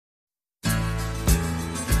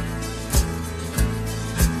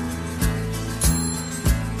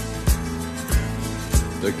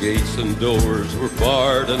The gates and doors were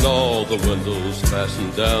barred and all the windows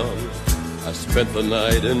fastened down. I spent the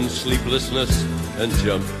night in sleeplessness and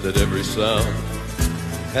jumped at every sound.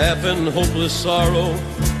 Half in hopeless sorrow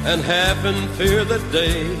and half in fear that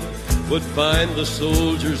day would find the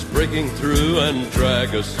soldiers breaking through and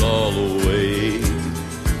drag us all away.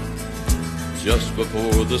 Just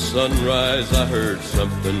before the sunrise I heard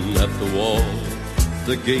something at the wall.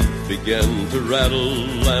 The gate began to rattle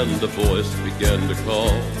and a voice began to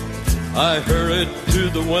call. I hurried to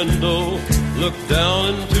the window, looked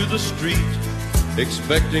down into the street,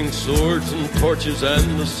 expecting swords and torches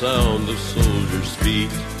and the sound of soldiers'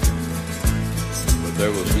 feet. But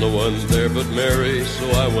there was no one there but Mary, so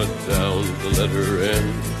I went down to let her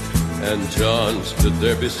in. And John stood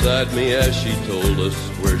there beside me as she told us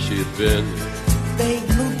where she had been. They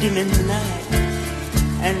moved him in the night,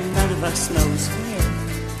 and none of us knows where.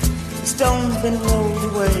 The stone's been rolled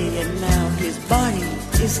away, and now his body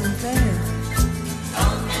isn't there.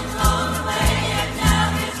 Stone's been rolled away, and now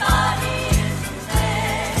his body isn't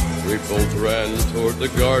there. We both ran toward the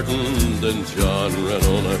garden, then John ran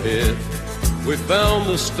on ahead. We found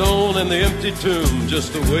the stone and the empty tomb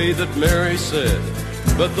just the way that Mary said.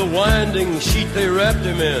 But the winding sheet they wrapped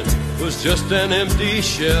him in was just an empty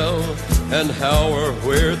shell. And how or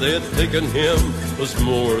where they had taken him was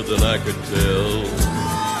more than I could tell.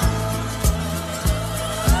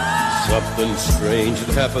 Something strange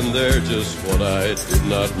had happened there, just what I did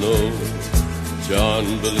not know.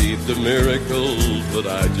 John believed a miracle, but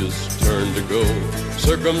I just turned to go.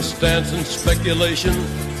 Circumstance and speculation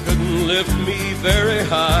couldn't lift me very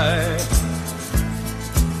high.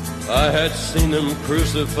 I had seen him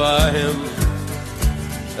crucify him,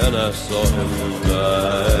 and I saw him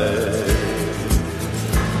die.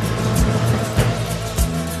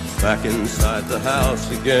 Back inside the house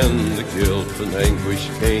again, the guilt and anguish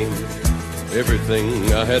came.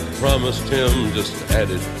 Everything I had promised him just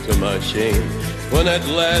added to my shame. When at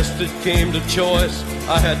last it came to choice,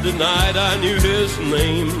 I had denied I knew his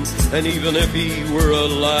name. And even if he were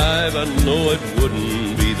alive, I know it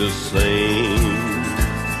wouldn't be the same.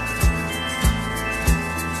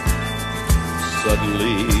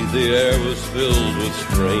 Suddenly the air was filled with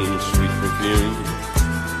strange sweet perfume.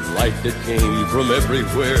 Light that came from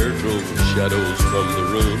everywhere drove shadows from the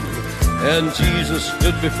room. And Jesus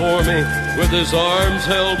stood before me with his arms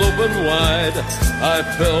held open wide. I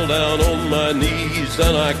fell down on my knees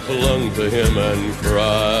and I clung to him and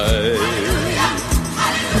cried. Hallelujah,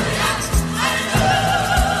 hallelujah,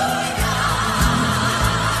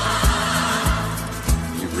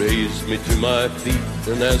 hallelujah. He raised me to my feet,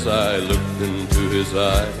 and as I looked into his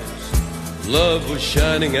eyes, love was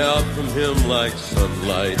shining out from him like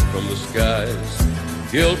sunlight from the skies.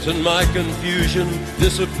 Guilt and my confusion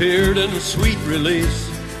disappeared in sweet release,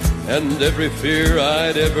 and every fear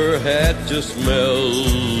I'd ever had just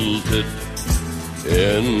melted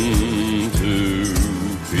into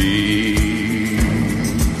peace.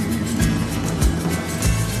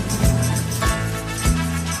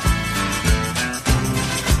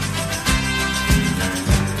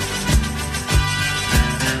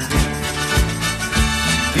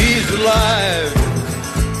 He's alive.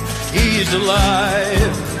 He's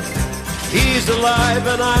alive, he's alive,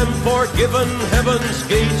 and I'm forgiven. Heaven's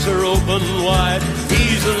gates are open wide.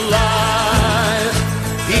 He's alive,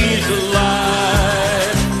 he's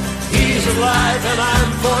alive, he's alive, and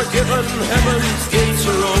I'm forgiven. Heaven's gates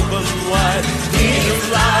are open wide. He's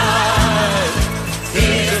alive,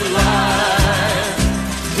 he's alive,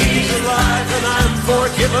 he's alive, and I'm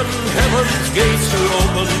forgiven. Heaven's gates are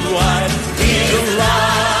open wide.